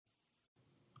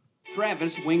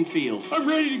Travis Wingfield. I'm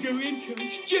ready to go in,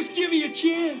 Coach. Just give me a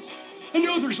chance. I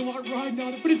know there's a lot riding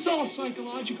on it, but it's all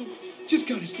psychological. Just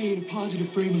got to stay in a positive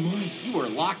frame of mind. You are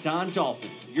Locked On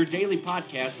Dolphins, your daily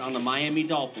podcast on the Miami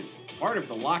Dolphins, part of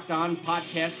the Locked On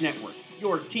Podcast Network,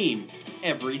 your team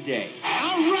every day.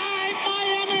 All right,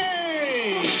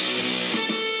 Miami!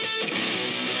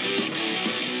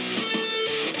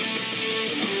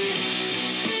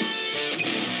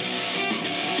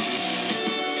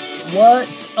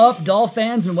 What's up, Dolph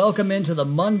fans, and welcome into the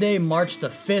Monday, March the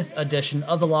 5th edition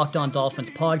of the Locked On Dolphins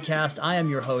podcast. I am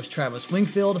your host, Travis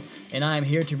Wingfield, and I am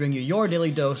here to bring you your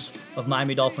daily dose of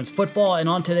Miami Dolphins football. And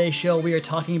on today's show, we are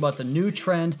talking about the new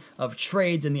trend of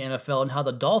trades in the NFL and how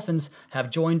the Dolphins have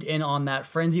joined in on that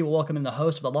frenzy. We'll welcome in the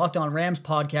host of the Locked On Rams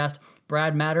podcast,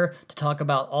 Brad Matter, to talk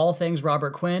about all things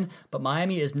Robert Quinn, but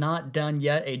Miami is not done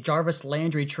yet. A Jarvis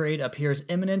Landry trade appears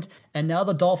imminent, and now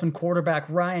the Dolphin quarterback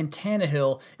Ryan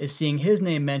Tannehill is seeing his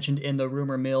name mentioned in the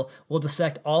rumor mill. We'll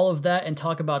dissect all of that and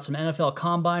talk about some NFL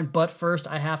Combine, but first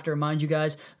I have to remind you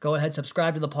guys, go ahead,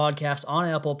 subscribe to the podcast on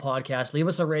Apple Podcasts, leave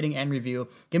us a rating and review,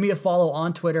 give me a follow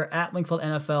on Twitter at Wingfield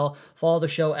NFL, follow the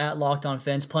show at Locked On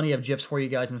Fins, plenty of GIFs for you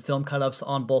guys and film cut-ups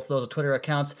on both of those Twitter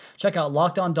accounts. Check out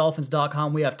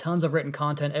LockedOnDolphins.com. We have tons of written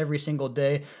content every single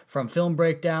day, from film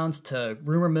breakdowns to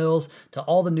rumor mills to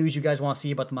all the news you guys want to see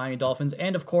about the Miami Dolphins.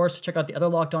 And of course, check out the other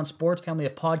Locked On Sports family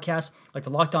of podcasts like the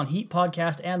Locked On Heat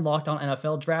podcast and Locked On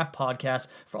NFL Draft podcast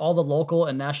for all the local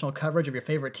and national coverage of your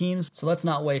favorite teams. So let's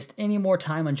not waste any more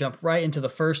time and jump right into the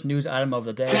first news item of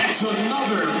the day. That's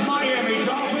another Miami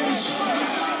Dolphins.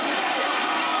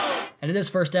 And it is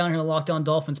first down here in the Locked On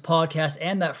Dolphins podcast,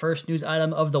 and that first news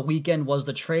item of the weekend was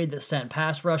the trade that sent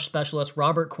pass rush specialist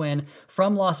Robert Quinn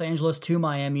from Los Angeles to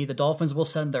Miami. The Dolphins will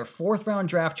send their fourth-round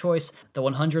draft choice, the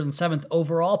 107th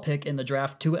overall pick in the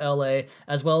draft, to LA,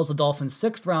 as well as the Dolphins'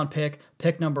 sixth-round pick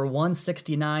number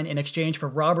 169, in exchange for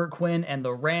Robert Quinn and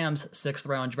the Rams'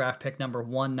 sixth-round draft pick number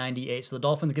 198. So the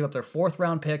Dolphins give up their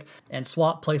fourth-round pick and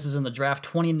swap places in the draft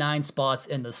 29 spots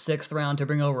in the sixth round to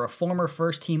bring over a former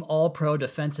first-team All-Pro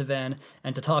defensive end.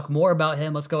 And to talk more about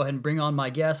him, let's go ahead and bring on my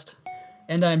guest.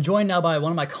 And I'm joined now by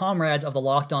one of my comrades of the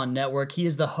Locked On Network. He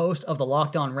is the host of the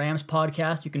Locked On Rams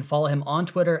podcast. You can follow him on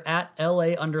Twitter at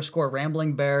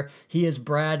LA_RamblingBear. He is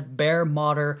Brad Bear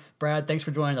Motter. Brad, thanks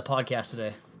for joining the podcast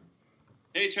today.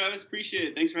 Hey, Travis, appreciate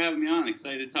it. Thanks for having me on.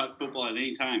 Excited to talk football at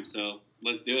any time, so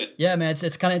let's do it. Yeah, man,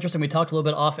 it's kind of interesting. We talked a little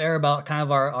bit off air about kind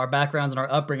of our backgrounds and our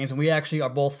upbringings, and we actually are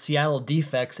both Seattle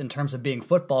defects in terms of being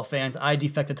football fans. I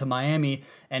defected to Miami,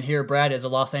 and here Brad is a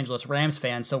Los Angeles Rams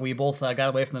fan, so we both got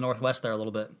away from the Northwest there a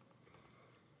little bit.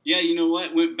 Yeah, you know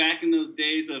what? Went back in those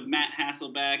days of Matt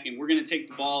Hasselbeck, and we're going to take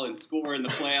the ball and score in the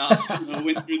playoffs.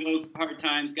 Went through those hard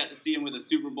times, got to see him with a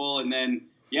Super Bowl, and then,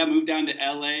 moved down to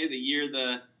L.A. the year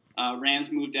the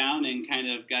Rams moved down and kind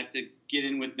of got to get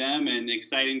in with them, and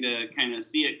exciting to kind of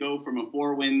see it go from a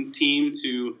 4-win team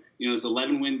to, this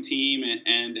 11-win team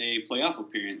and a playoff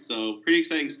appearance. So pretty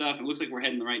exciting stuff. It looks like we're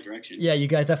heading the right direction. Yeah, you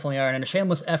guys definitely are. And a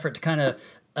shameless effort to kind of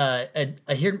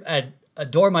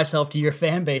adore myself to your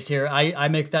fan base here. I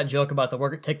make that joke about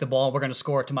take the ball, we're going to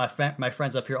score to my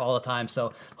friends up here all the time.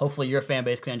 So hopefully your fan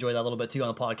base can enjoy that a little bit too on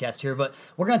the podcast here. But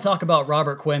we're going to talk about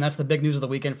Robert Quinn. That's the big news of the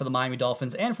weekend for the Miami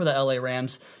Dolphins and for the LA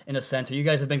Rams in a sense. You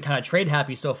guys have been kind of trade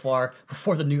happy so far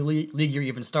before the new league year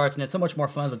even starts, and it's so much more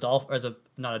fun as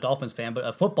not a Dolphins fan, but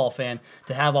a football fan,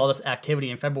 to have all this activity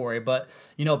in February. But,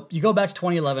 you go back to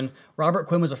 2011, Robert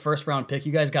Quinn was a first-round pick.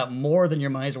 You guys got more than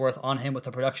your money's worth on him with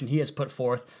the production he has put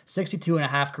forth.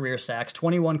 62.5 career sacks,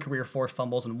 21 career forced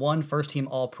fumbles, and 1 first-team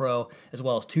All-Pro, as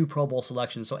well as 2 Pro Bowl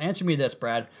selections. So answer me this,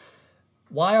 Brad.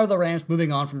 Why are the Rams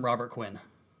moving on from Robert Quinn?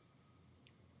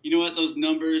 You know what? Those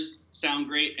numbers sound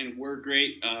great and were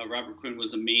great. Robert Quinn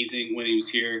was amazing when he was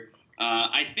here.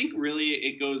 I think really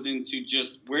it goes into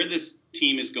just where this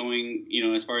team is going,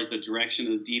 as far as the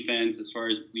direction of the defense, as far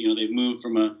as, they've moved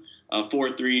from a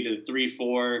 4-3 to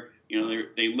 3-4.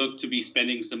 They look to be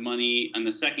spending some money on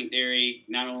the secondary,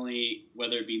 not only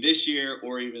whether it be this year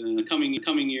or even in the coming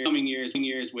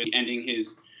years with ending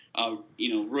his,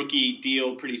 rookie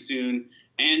deal pretty soon.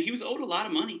 And he was owed a lot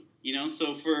of money,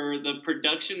 so for the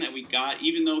production that we got,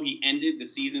 even though he ended the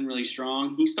season really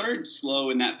strong, he started slow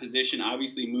in that position,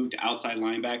 obviously moved to outside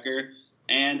linebacker.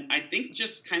 And I think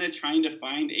just kind of trying to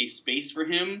find a space for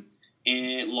him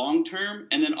and long term,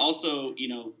 and then also,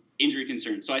 injury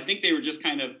concerns. So I think they were just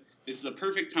this is a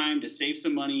perfect time to save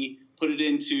some money, put it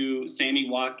into Sammy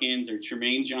Watkins or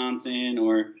Tremaine Johnson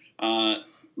or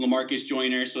LaMarcus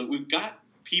Joyner. So we've got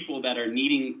people that are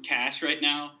needing cash right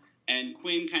now. And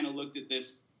Quinn kind of looked at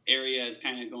this area as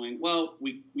kind of going, well,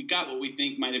 we got what we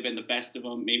think might have been the best of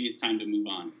them. Maybe it's time to move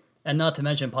on. And not to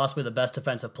mention possibly the best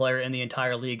defensive player in the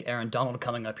entire league, Aaron Donald,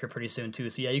 coming up here pretty soon too.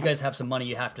 So yeah, you guys have some money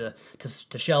you have to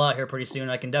shell out here pretty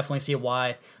soon. I can definitely see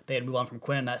why they'd move on from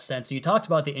Quinn in that sense. So you talked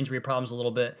about the injury problems a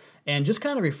little bit, and just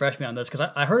kind of refresh me on this, because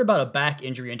I heard about a back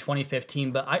injury in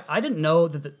 2015, but I didn't know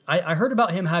that I heard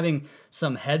about him having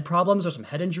some head problems or some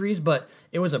head injuries, but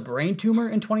it was a brain tumor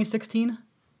in 2016.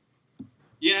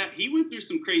 Yeah, he went through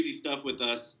some crazy stuff with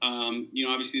us.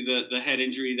 Obviously the head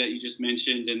injury that you just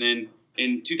mentioned, and then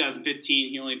in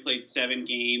 2015, he only played 7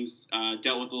 games,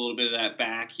 dealt with a little bit of that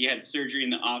back. He had surgery in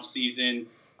the offseason,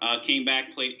 came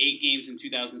back, played 8 games in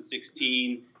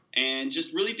 2016, and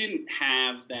just really didn't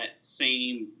have that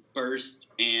same burst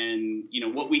and,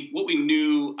 what we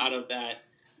knew out of that,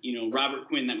 Robert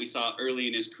Quinn that we saw early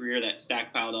in his career that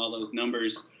stackpiled all those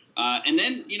numbers. And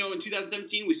then, in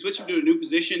 2017, we switched him to a new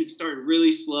position. He started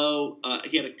really slow.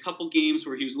 He had a couple games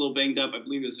where he was a little banged up. I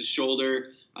believe it was his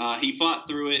shoulder. He fought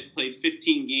through it, played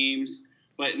 15 games.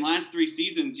 But in the last 3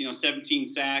 seasons, 17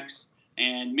 sacks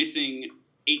and missing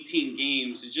 18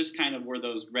 games, it just kind of were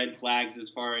those red flags as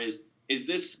far as, is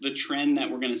this the trend that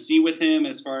we're going to see with him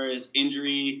as far as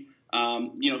injury?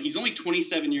 He's only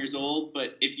 27 years old,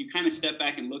 but if you kind of step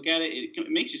back and look at it, it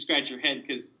makes you scratch your head,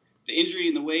 because the injury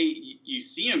and the way you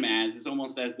see him is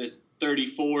almost as this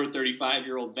 34,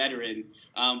 35-year-old veteran.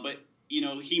 But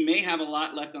he may have a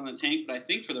lot left on the tank, but I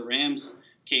think for the Rams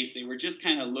case, they were just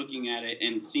kind of looking at it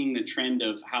and seeing the trend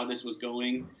of how this was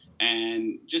going,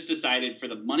 and just decided for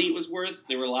the money it was worth.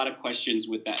 There were a lot of questions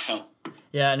with that health.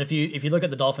 Yeah, and if you look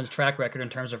at the Dolphins' track record in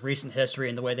terms of recent history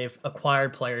and the way they've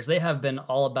acquired players, they have been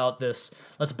all about this,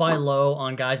 let's buy low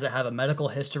on guys that have a medical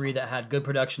history that had good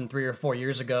production 3 or 4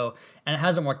 years ago, and it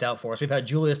hasn't worked out for us. We've had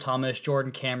Julius Thomas,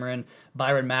 Jordan Cameron,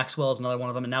 Byron Maxwell is another one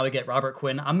of them, and now we get Robert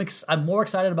Quinn. I'm more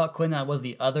excited about Quinn than I was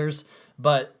the others,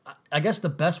 but I guess the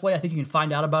best way I think you can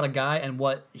find out about a guy and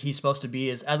what he's supposed to be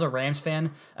is, as a Rams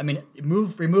fan, I mean,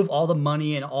 remove all the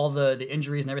money and all the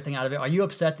injuries and everything out of it. Are you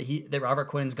upset that Robert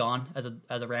Quinn's gone as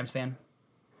a Rams fan?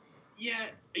 Yeah,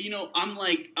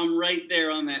 I'm right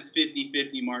there on that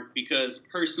 50-50 mark, because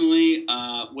personally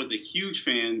was a huge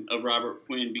fan of Robert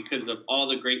Quinn because of all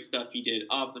the great stuff he did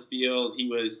off the field. He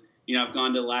was, I've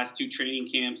gone to the last 2 training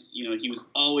camps. He was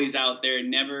always out there,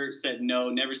 never said no,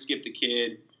 never skipped a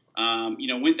kid.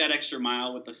 Went that extra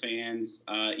mile with the fans.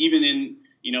 Even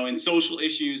in social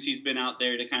issues, he's been out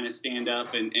there to kind of stand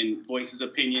up and voice his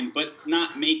opinion, but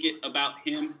not make it about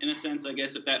him in a sense, I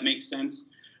guess, if that makes sense.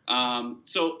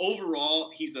 So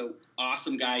overall, he's an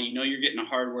awesome guy. You're getting a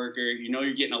hard worker.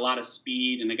 You're getting a lot of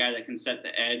speed and a guy that can set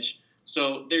the edge.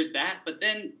 So there's that. But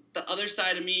then the other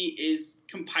side of me is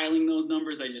compiling those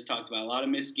numbers I just talked about. A lot of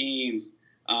missed games,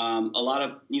 a lot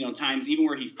of times even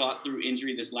where he fought through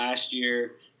injury this last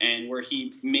year, and where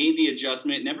he made the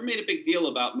adjustment, never made a big deal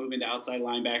about moving to outside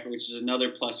linebacker, which is another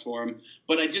plus for him.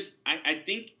 But I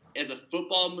think as a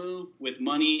football move with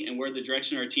money and where the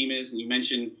direction of our team is, and you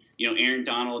mentioned, Aaron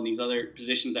Donald and these other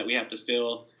positions that we have to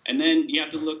fill. And then you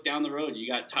have to look down the road. You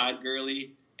got Todd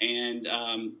Gurley and,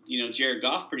 Jared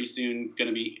Goff pretty soon going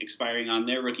to be expiring on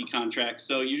their rookie contract.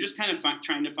 So you're just kind of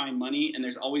trying to find money, and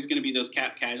there's always going to be those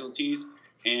cap casualties.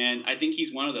 And I think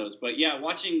he's one of those. But yeah,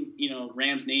 watching,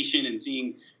 Rams Nation and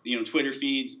seeing, Twitter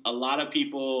feeds, a lot of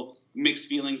people mixed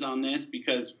feelings on this,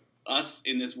 because us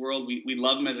in this world, we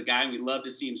love him as a guy, and we love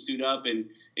to see him suit up. And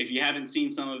if you haven't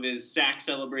seen some of his sack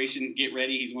celebrations, get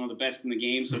ready. He's one of the best in the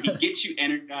game. So he gets you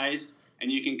energized,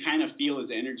 and you can kind of feel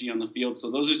his energy on the field. So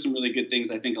those are some really good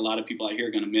things I think a lot of people out here are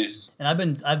going to miss. And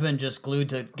I've been just glued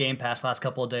to Game Pass the last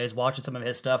couple of days, watching some of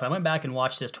his stuff. I went back and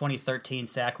watched his 2013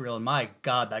 sack reel, and my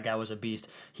God, that guy was a beast.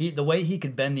 The way he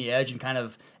could bend the edge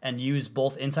and use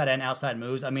both inside and outside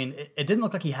moves. I mean, it didn't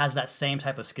look like he has that same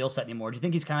type of skill set anymore. Do you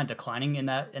think he's kind of declining in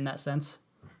that sense?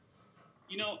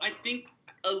 I think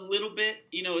a little bit.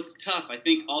 It's tough. I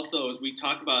think also, as we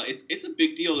talk about, it's a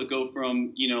big deal to go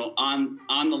from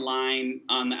on the line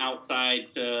on the outside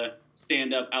to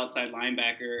stand up outside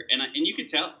linebacker, and you could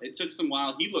tell it took some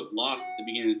while. He looked lost at the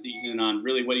beginning of the season on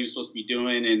really what he was supposed to be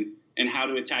doing and how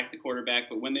to attack the quarterback.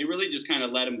 But when they really just kind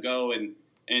of let him go and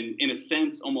in a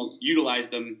sense almost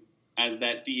utilized him as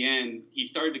that DN, he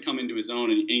started to come into his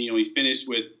own, and he finished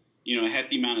with a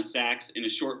hefty amount of sacks in a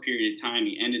short period of time.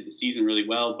 He ended the season really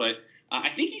well, but I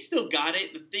think he still got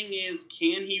it. The thing is,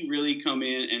 can he really come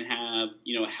in and have,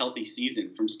 a healthy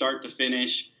season from start to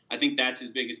finish? I think that's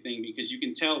his biggest thing, because you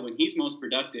can tell when he's most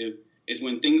productive is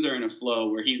when things are in a flow,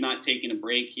 where he's not taking a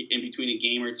break in between a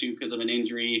game or two because of an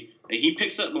injury. He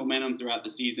picks up momentum throughout the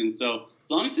season. So as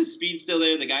long as his speed's still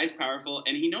there, the guy's powerful,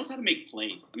 and he knows how to make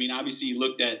plays. I mean, obviously you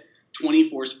looked at 20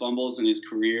 forced fumbles in his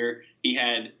career. He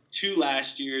had 2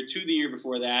 last year, 2 the year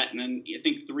before that, and then I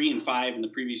think 3 and 5 in the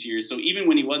previous years. So even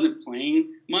when he wasn't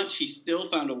playing much, he still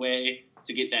found a way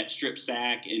to get that strip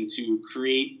sack and to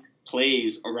create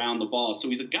plays around the ball. So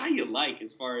he's a guy you like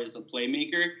as far as a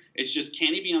playmaker. It's just,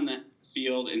 can he be on the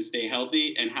field and stay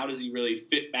healthy, and how does he really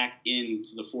fit back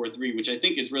into the 4-3, which I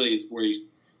think is where he's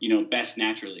best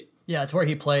naturally. Yeah, it's where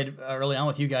he played early on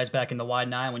with you guys back in the wide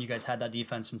 9 when you guys had that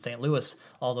defense from St. Louis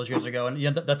all those years ago. And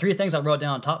the 3 things I wrote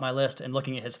down on top of my list and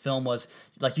looking at his film was,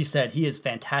 like you said, he is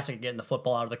fantastic at getting the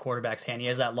football out of the quarterback's hand. He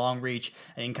has that long reach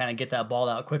and he can kind of get that ball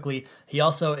out quickly. He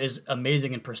also is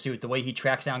amazing in pursuit, the way he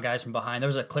tracks down guys from behind. There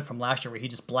was a clip from last year where he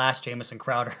just blasts Jamison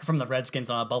Crowder from the Redskins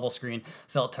on a bubble screen.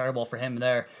 Felt terrible for him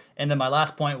there. And then my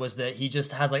last point was that he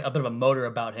just has like a bit of a motor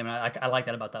about him, and I like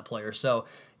that about that player. So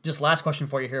just last question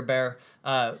for you here, Bear.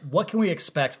 What can we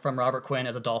expect from Robert Quinn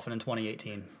as a Dolphin in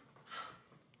 2018?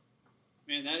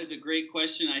 Man, that is a great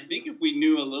question. I think if we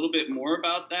knew a little bit more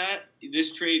about that,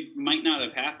 this trade might not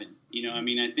have happened.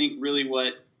 I think really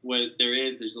what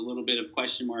there's a little bit of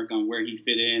question mark on where he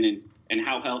fit in and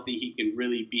how healthy he can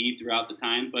really be throughout the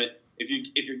time. But if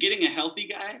you're getting a healthy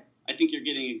guy, I think you're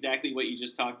getting exactly what you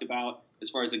just talked about, as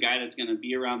far as a guy that's going to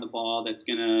be around the ball, that's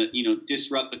going to,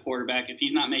 disrupt the quarterback. If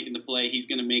he's not making the play, he's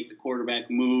going to make the quarterback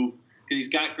move because he's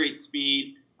got great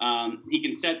speed. He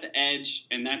can set the edge,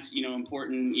 and that's,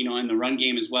 important, in the run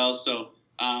game as well. So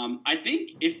I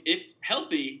think if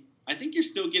healthy, I think you're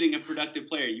still getting a productive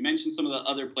player. You mentioned some of the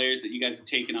other players that you guys have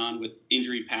taken on with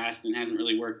injury past and hasn't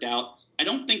really worked out. I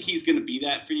don't think he's going to be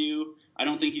that for you. I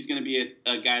don't think he's going to be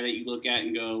a guy that you look at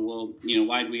and go, well,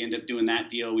 why did we end up doing that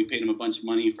deal? We paid him a bunch of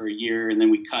money for a year and then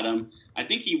we cut him. I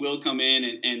think he will come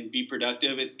in and be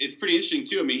productive. It's pretty interesting,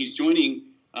 too. I mean, he's joining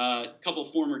a couple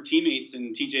former teammates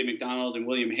in TJ McDonald and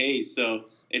William Hayes. So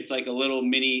it's like a little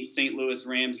mini St. Louis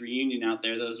Rams reunion out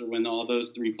there. Those are when all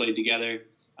those 3 played together.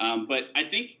 But I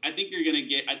think you're going to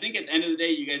get – I think at the end of the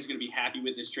day, you guys are going to be happy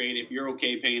with this trade. If you're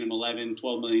okay paying him $11,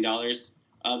 $12 million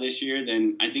this year,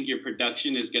 then I think your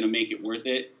production is going to make it worth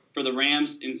it. For the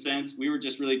Rams, in sense, we were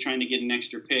just really trying to get an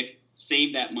extra pick,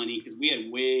 save that money, because we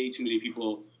had way too many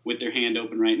people with their hand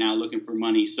open right now looking for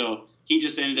money. So he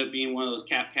just ended up being one of those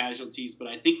cap casualties, but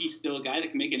I think he's still a guy that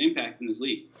can make an impact in this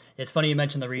league. It's funny you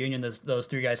mentioned the reunion those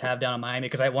 3 guys have down in Miami,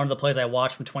 because one of the plays I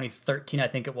watched from 2013, I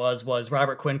think it was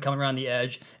Robert Quinn coming around the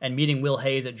edge and meeting Will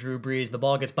Hayes at Drew Brees. The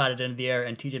ball gets batted into the air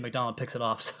and TJ McDonald picks it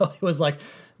off. So it was like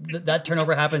that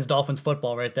turnover happens, Dolphins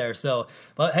football right there. So,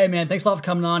 but hey man, thanks a lot for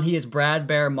coming on. He is Brad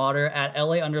Bear Motter at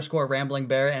LA_Rambling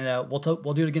Bear, and we'll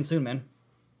do it again soon, man.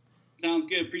 Sounds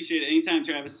good. Appreciate it. Anytime,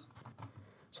 Travis.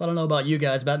 So I don't know about you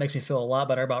guys, but that makes me feel a lot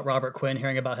better about Robert Quinn,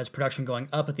 hearing about his production going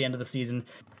up at the end of the season,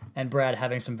 and Brad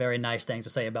having some very nice things to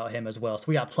say about him as well. So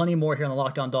we got plenty more here on the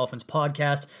Locked On Dolphins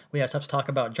podcast. We have stuff to talk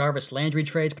about. Jarvis Landry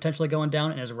trades potentially going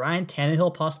down, and is Ryan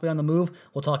Tannehill possibly on the move?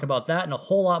 We'll talk about that and a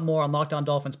whole lot more on Locked On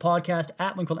Dolphins podcast,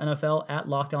 at Wingfield NFL, at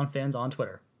Locked On Fins on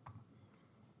Twitter.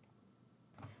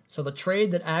 So the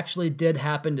trade that actually did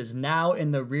happen is now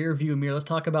in the rear view mirror. Let's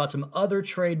talk about some other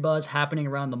trade buzz happening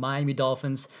around the Miami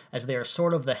Dolphins, as they are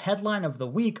sort of the headline of the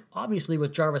week, obviously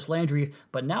with Jarvis Landry,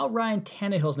 but now Ryan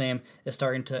Tannehill's name is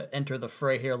starting to enter the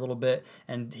fray here a little bit,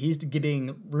 and he's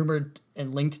being rumored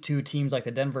and linked to teams like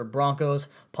the Denver Broncos,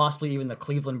 possibly even the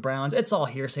Cleveland Browns. It's all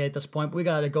hearsay at this point, but we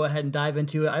got to go ahead and dive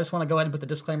into it. I just want to go ahead and put the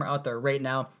disclaimer out there right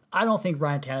now. I don't think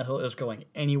Ryan Tannehill is going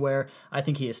anywhere. I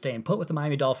think he is staying put with the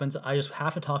Miami Dolphins. I just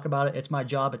have to talk about it. It's my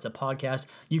job. It's a podcast.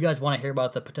 You guys want to hear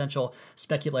about the potential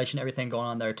speculation, everything going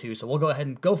on there too. So we'll go ahead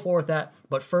and go forward with that.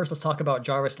 But first, let's talk about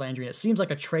Jarvis Landry. And it seems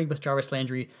like a trade with Jarvis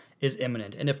Landry is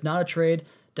imminent. And if not a trade,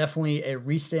 definitely a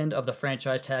rescind of the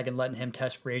franchise tag and letting him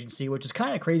test free agency, which is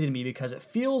kind of crazy to me because it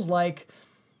feels like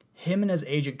him and his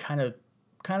agent kind of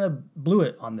blew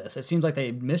it on this. It seems like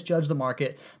they misjudged the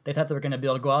market. They thought they were going to be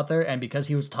able to go out there, and because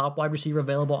he was top wide receiver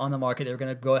available on the market, they were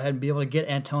going to go ahead and be able to get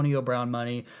Antonio Brown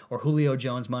money or Julio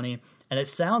Jones money. And it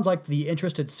sounds like the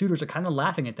interested suitors are kind of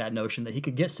laughing at that notion that he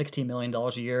could get $16 million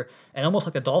a year, and almost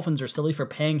like the Dolphins are silly for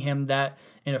paying him that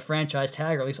in a franchise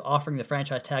tag, or at least offering the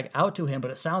franchise tag out to him.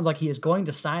 But it sounds like he is going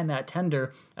to sign that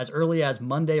tender as early as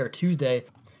Monday or Tuesday,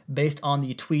 based on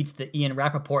the tweets that Ian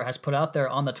Rappaport has put out there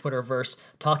on the Twitterverse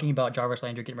talking about Jarvis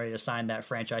Landry getting ready to sign that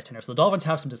franchise tender. So the Dolphins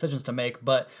have some decisions to make,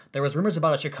 but there was rumors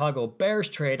about a Chicago Bears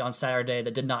trade on Saturday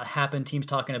that did not happen. Teams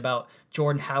talking about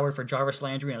Jordan Howard for Jarvis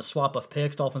Landry and a swap of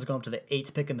picks. Dolphins going up to the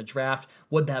 8th pick in the draft.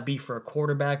 Would that be for a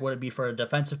quarterback? Would it be for a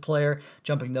defensive player?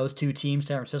 Jumping those two teams,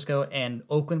 San Francisco and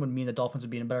Oakland, would mean the Dolphins would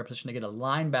be in a better position to get a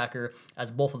linebacker,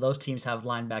 as both of those teams have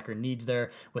linebacker needs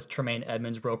there, with Tremaine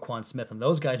Edmonds, Roquan Smith, and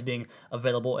those guys being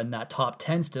available in that top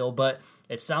 10 still, but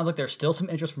it sounds like there's still some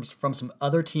interest from some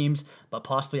other teams, but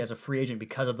possibly as a free agent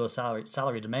because of those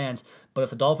salary demands. But if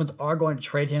the Dolphins are going to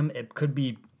trade him,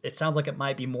 it sounds like it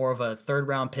might be more of a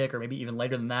third-round pick or maybe even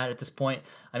later than that at this point.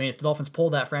 I mean, if the Dolphins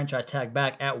pull that franchise tag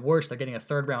back, at worst, they're getting a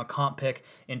third-round comp pick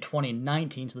in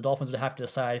 2019, so the Dolphins would have to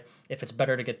decide if it's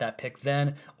better to get that pick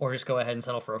then or just go ahead and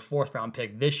settle for a fourth-round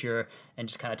pick this year and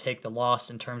just kind of take the loss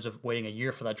in terms of waiting a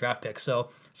year for that draft pick. So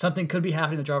something could be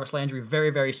happening to Jarvis Landry very,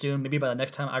 very soon. Maybe by the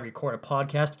next time I record a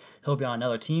podcast, he'll be on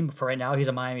another team. For right now, he's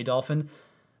a Miami Dolphin.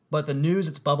 But the news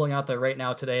that's bubbling out there right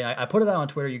now today, and I put it out on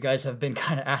Twitter, you guys have been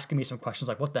kind of asking me some questions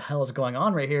like, what the hell is going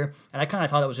on right here? And I kind of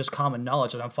thought it was just common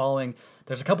knowledge that I'm following.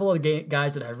 There's a couple of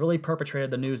guys that have really perpetrated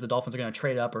the news the Dolphins are going to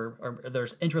trade up, or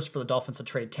there's interest for the Dolphins to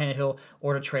trade Tannehill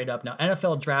or to trade up. Now,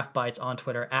 NFL Draft Bites on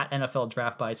Twitter, at NFL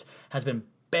Draft Bites, has been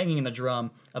banging the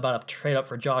drum about a trade up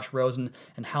for Josh Rosen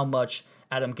and how much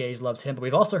Adam Gase loves him. But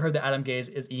we've also heard that Adam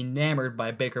Gase is enamored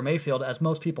by Baker Mayfield, as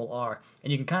most people are.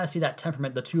 And you can kind of see that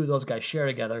temperament the two of those guys share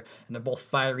together, and they're both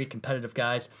fiery, competitive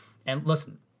guys. And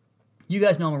listen, you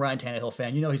guys know I'm a Ryan Tannehill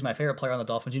fan. You know he's my favorite player on the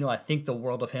Dolphins. You know I think the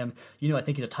world of him. You know I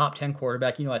think he's a top 10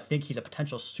 quarterback. You know I think he's a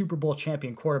potential Super Bowl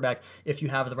champion quarterback if you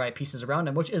have the right pieces around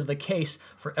him, which is the case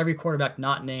for every quarterback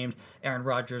not named Aaron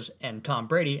Rodgers and Tom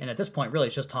Brady. And at this point, really,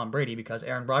 it's just Tom Brady because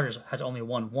Aaron Rodgers has only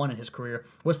won one in his career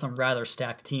with some rather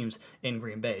stacked teams in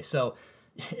Green Bay. So,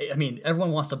 I mean,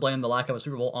 everyone wants to blame the lack of a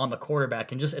Super Bowl on the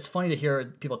quarterback, and just it's funny to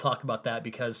hear people talk about that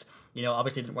because, you know,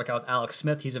 obviously it didn't work out with Alex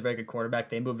Smith. He's a very good quarterback.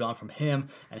 They moved on from him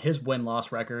and his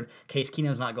win-loss record. Case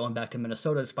Keenum's not going back to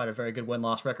Minnesota despite a very good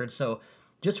win-loss record. So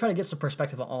just try to get some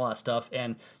perspective on all that stuff.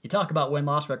 And you talk about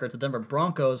win-loss records. The Denver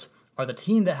Broncos are the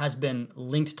team that has been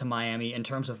linked to Miami in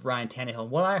terms of Ryan Tannehill.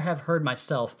 What I have heard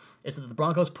myself is that the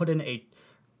Broncos put in a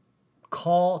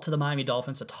call to the Miami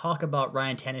Dolphins to talk about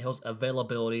Ryan Tannehill's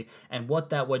availability and what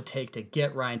that would take to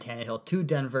get Ryan Tannehill to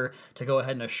Denver to go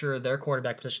ahead and assure their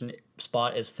quarterback position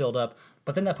spot is filled up.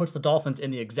 But then that puts the Dolphins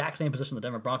in the exact same position the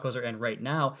Denver Broncos are in right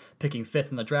now, picking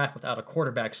 5th in the draft without a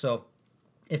quarterback. So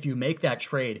if you make that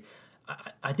trade,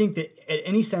 I think that in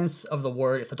any sense of the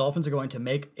word, if the Dolphins are going to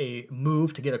make a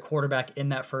move to get a quarterback in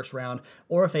that first round,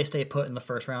 or if they stay put in the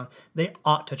first round, they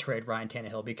ought to trade Ryan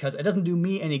Tannehill because it doesn't do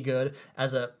me any good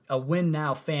as a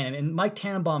win-now fan. And Mike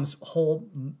Tannenbaum's whole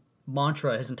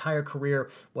mantra his entire career,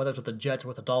 whether it's with the Jets or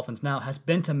with the Dolphins now, has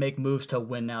been to make moves to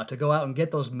win now, to go out and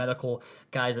get those medical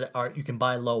guys that you can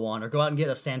buy low on, or go out and get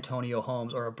a Santonio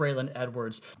Holmes or a Braylon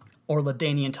Edwards, or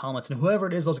LaDainian Tomlinson, whoever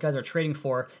it is those guys are trading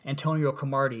for, Antonio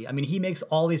Cromartie. I mean, he makes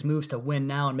all these moves to win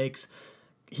now and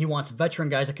he wants veteran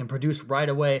guys that can produce right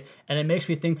away, and it makes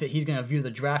me think that he's going to view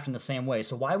the draft in the same way.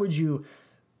 So why would you,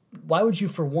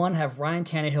 for one, have Ryan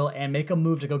Tannehill and make a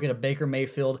move to go get a Baker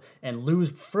Mayfield and lose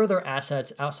further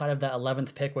assets outside of that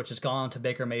 11th pick, which has gone to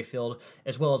Baker Mayfield,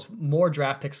 as well as more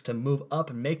draft picks to move up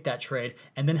and make that trade,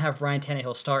 and then have Ryan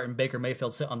Tannehill start and Baker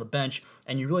Mayfield sit on the bench,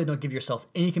 and you really don't give yourself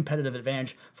any competitive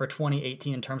advantage for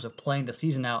 2018 in terms of playing the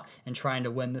season out and trying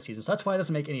to win the season. So that's why it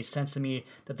doesn't make any sense to me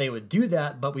that they would do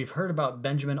that, but we've heard about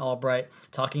Benjamin Albright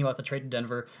talking about the trade to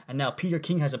Denver, and now Peter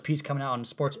King has a piece coming out on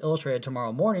Sports Illustrated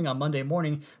tomorrow morning, on Monday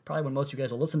morning, probably when most of you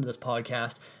guys will listen to this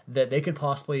podcast, that they could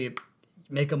possibly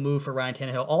make a move for Ryan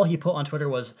Tannehill. All he put on Twitter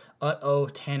was "uh-oh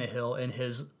Tannehill" in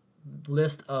his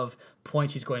list of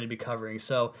points he's going to be covering.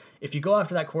 So if you go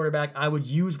after that quarterback, I would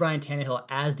use Ryan Tannehill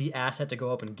as the asset to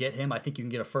go up and get him. I think you can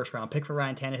get a first-round pick for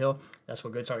Ryan Tannehill. That's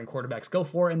what good starting quarterbacks go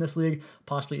for in this league,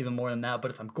 possibly even more than that. But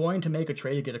if I'm going to make a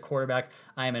trade to get a quarterback,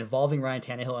 I am involving Ryan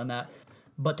Tannehill in that.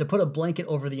 But to put a blanket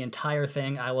over the entire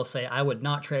thing, I will say I would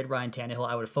not trade Ryan Tannehill.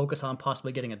 I would focus on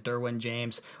possibly getting a Derwin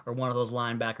James or one of those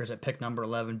linebackers at pick number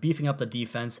 11, beefing up the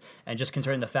defense, and just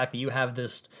considering the fact that you have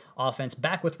this offense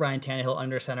back with Ryan Tannehill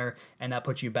under center, and that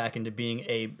puts you back into being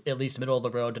at least middle of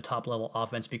the road to top level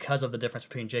offense because of the difference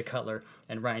between Jay Cutler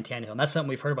and Ryan Tannehill. And that's something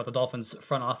we've heard about the Dolphins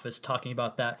front office talking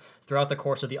about that throughout the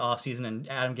course of the offseason, and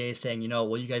Adam Gase saying,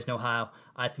 well, you guys know how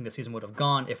I think the season would have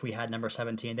gone if we had number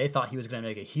 17. They thought he was going to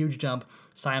make a huge jump.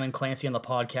 Simon Clancy on the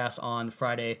podcast on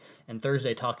Friday and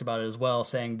Thursday talked about it as well,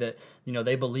 saying that,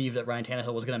 they believe that Ryan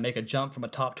Tannehill was going to make a jump from a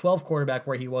top 12 quarterback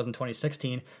where he was in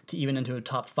 2016 to even into a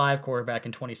top 5 quarterback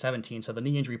in 2017. So the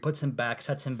knee injury puts him back,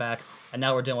 sets him back, and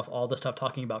now we're dealing with all this stuff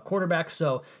talking about quarterbacks.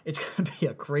 So it's going to be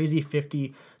a crazy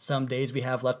 50-some days we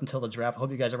have left until the draft. I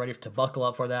hope you guys are ready to buckle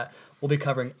up for that. We'll be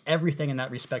covering everything in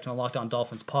that respect on the Locked On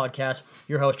Dolphins podcast.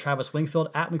 Your host, Travis Wingfield,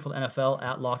 at Wingfield NFL,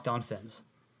 at Locked On Fins.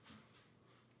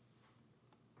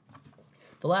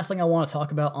 The last thing I want to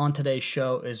talk about on today's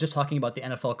show is just talking about the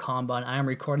NFL Combine. I am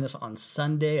recording this on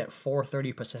Sunday at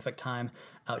 4:30 Pacific time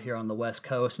out here on the West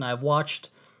Coast, and I've watched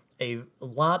a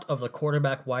lot of the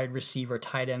quarterback, wide receiver,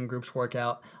 tight end groups work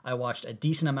out. I watched a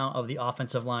decent amount of the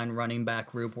offensive line, running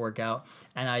back group work out,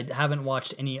 and I haven't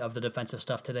watched any of the defensive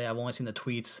stuff today. I've only seen the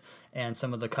tweets and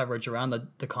some of the coverage around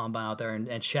the combine out there. And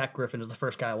Shaq Griffin is the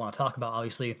first guy I want to talk about,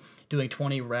 obviously, doing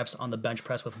 20 reps on the bench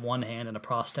press with one hand and a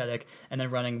prosthetic, and then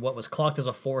running what was clocked as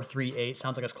a 4.38.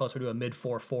 Sounds like it's closer to a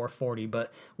mid-4, 4.40,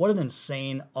 but what an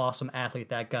insane, awesome athlete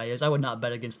that guy is. I would not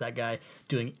bet against that guy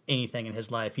doing anything in his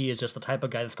life. He is just the type of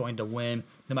guy that's going to win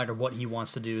no matter what he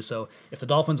wants to do. So if the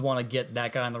Dolphins want to get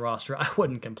that guy on the roster, I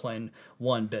wouldn't complain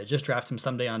one bit. Just draft him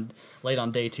someday late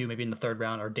on day 2, maybe in the 3rd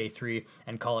round or day 3,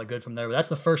 and call it good from there. But that's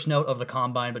the first note of the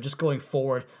combine. But just going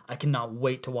forward, I cannot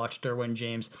wait to watch Derwin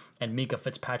James and Minkah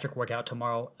Fitzpatrick work out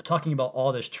tomorrow. Talking about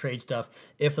all this trade stuff,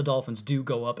 if the Dolphins do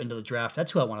go up into the draft,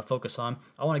 that's who I want to focus on.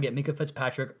 I want to get Minkah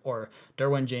Fitzpatrick or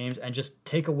Derwin James and just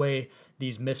take away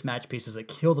these mismatch pieces that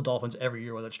kill the Dolphins every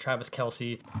year, whether it's Travis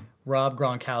Kelce, Rob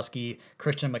Gronkowski,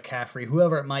 Christian McCaffrey,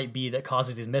 whoever it might be that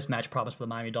causes these mismatch problems for the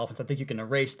Miami Dolphins. I think you can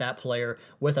erase that player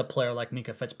with a player like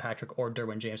Minkah Fitzpatrick or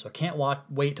Derwin James. So I can't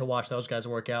wait to watch those guys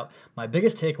work out. My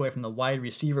biggest takeaway from the wide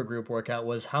receiver group workout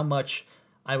was how much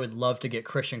I would love to get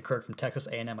Christian Kirk from Texas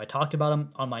A&M. I talked about him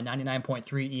on my 99.3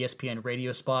 ESPN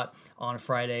radio spot on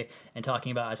Friday and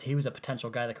talking about as he was a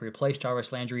potential guy that could replace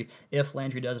Jarvis Landry if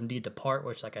Landry does indeed depart,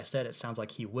 which, like I said, it sounds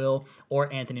like he will,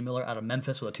 or Anthony Miller out of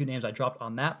Memphis were the 2 names I dropped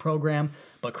on that program.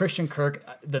 But Christian Kirk,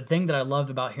 the thing that I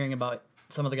loved about hearing about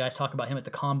some of the guys talk about him at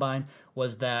the Combine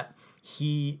was that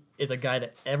he is a guy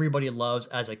that everybody loves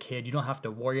as a kid. You don't have to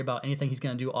worry about anything he's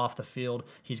going to do off the field.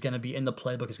 He's going to be in the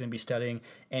playbook. He's going to be studying.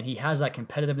 And he has that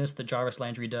competitiveness that Jarvis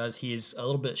Landry does. He's a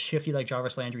little bit shifty like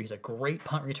Jarvis Landry. He's a great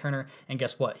punt returner. And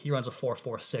guess what? He runs a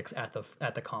 4.46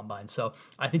 at the Combine. So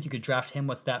I think you could draft him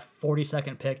with that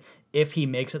 42nd pick. If he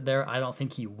makes it there, I don't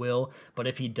think he will. But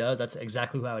if he does, that's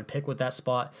exactly who I would pick with that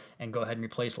spot and go ahead and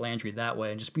replace Landry that way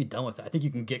and just be done with it. I think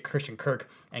you can get Christian Kirk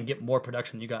and get more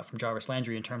production than you got from Jarvis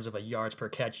Landry in terms of a yards per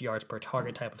catch, yards per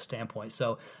target type of standpoint.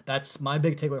 So that's my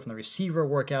big takeaway from the receiver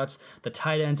workouts. The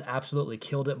tight ends absolutely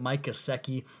killed it. Mike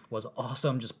Gesicki was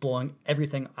awesome, just blowing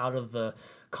everything out of the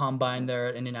Combine there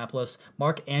at Indianapolis.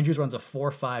 Mark Andrews runs a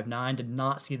 4.59. Did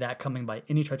not see that coming by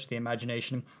any stretch of the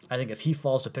imagination. I think if he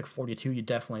falls to pick 42, you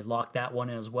definitely lock that one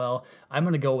in as well. I'm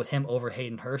going to go with him over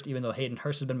Hayden Hurst, even though Hayden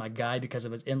Hurst has been my guy because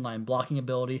of his inline blocking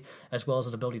ability as well as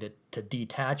his ability to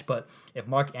detach. But if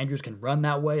Mark Andrews can run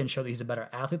that way and show that he's a better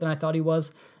athlete than I thought he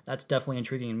was, that's definitely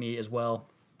intriguing to me as well.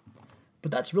 But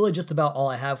that's really just about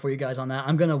all I have for you guys on that.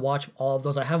 I'm going to watch all of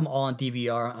those. I have them all on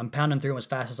DVR. I'm pounding through them as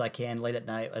fast as I can late at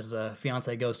night. As the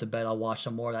fiance goes to bed, I'll watch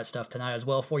some more of that stuff tonight as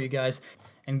well for you guys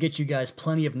and get you guys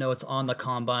plenty of notes on the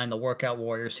Combine, the workout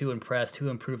warriors, who impressed, who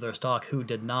improved their stock, who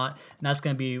did not. And that's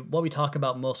going to be what we talk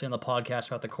about mostly on the podcast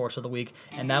throughout the course of the week.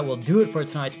 And that will do it for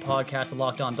tonight's podcast, the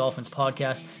Locked On Dolphins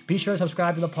podcast. Be sure to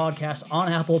subscribe to the podcast on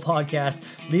Apple Podcasts.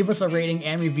 Leave us a rating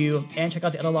and review, and check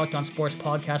out the other Locked On Sports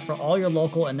podcast for all your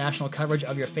local and national coverage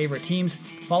of your favorite teams.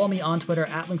 Follow me on Twitter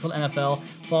at Wingfield NFL.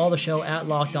 Follow the show at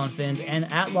Locked On Fins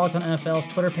and at Locked On NFL's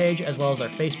Twitter page, as well as our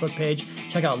Facebook page.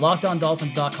 Check out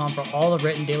LockedOnDolphins.com for all the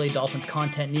written daily Dolphins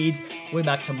content needs. We'll be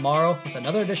back tomorrow with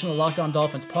another edition of the Locked On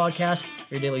Dolphins podcast,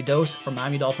 your daily dose for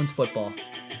Miami Dolphins football.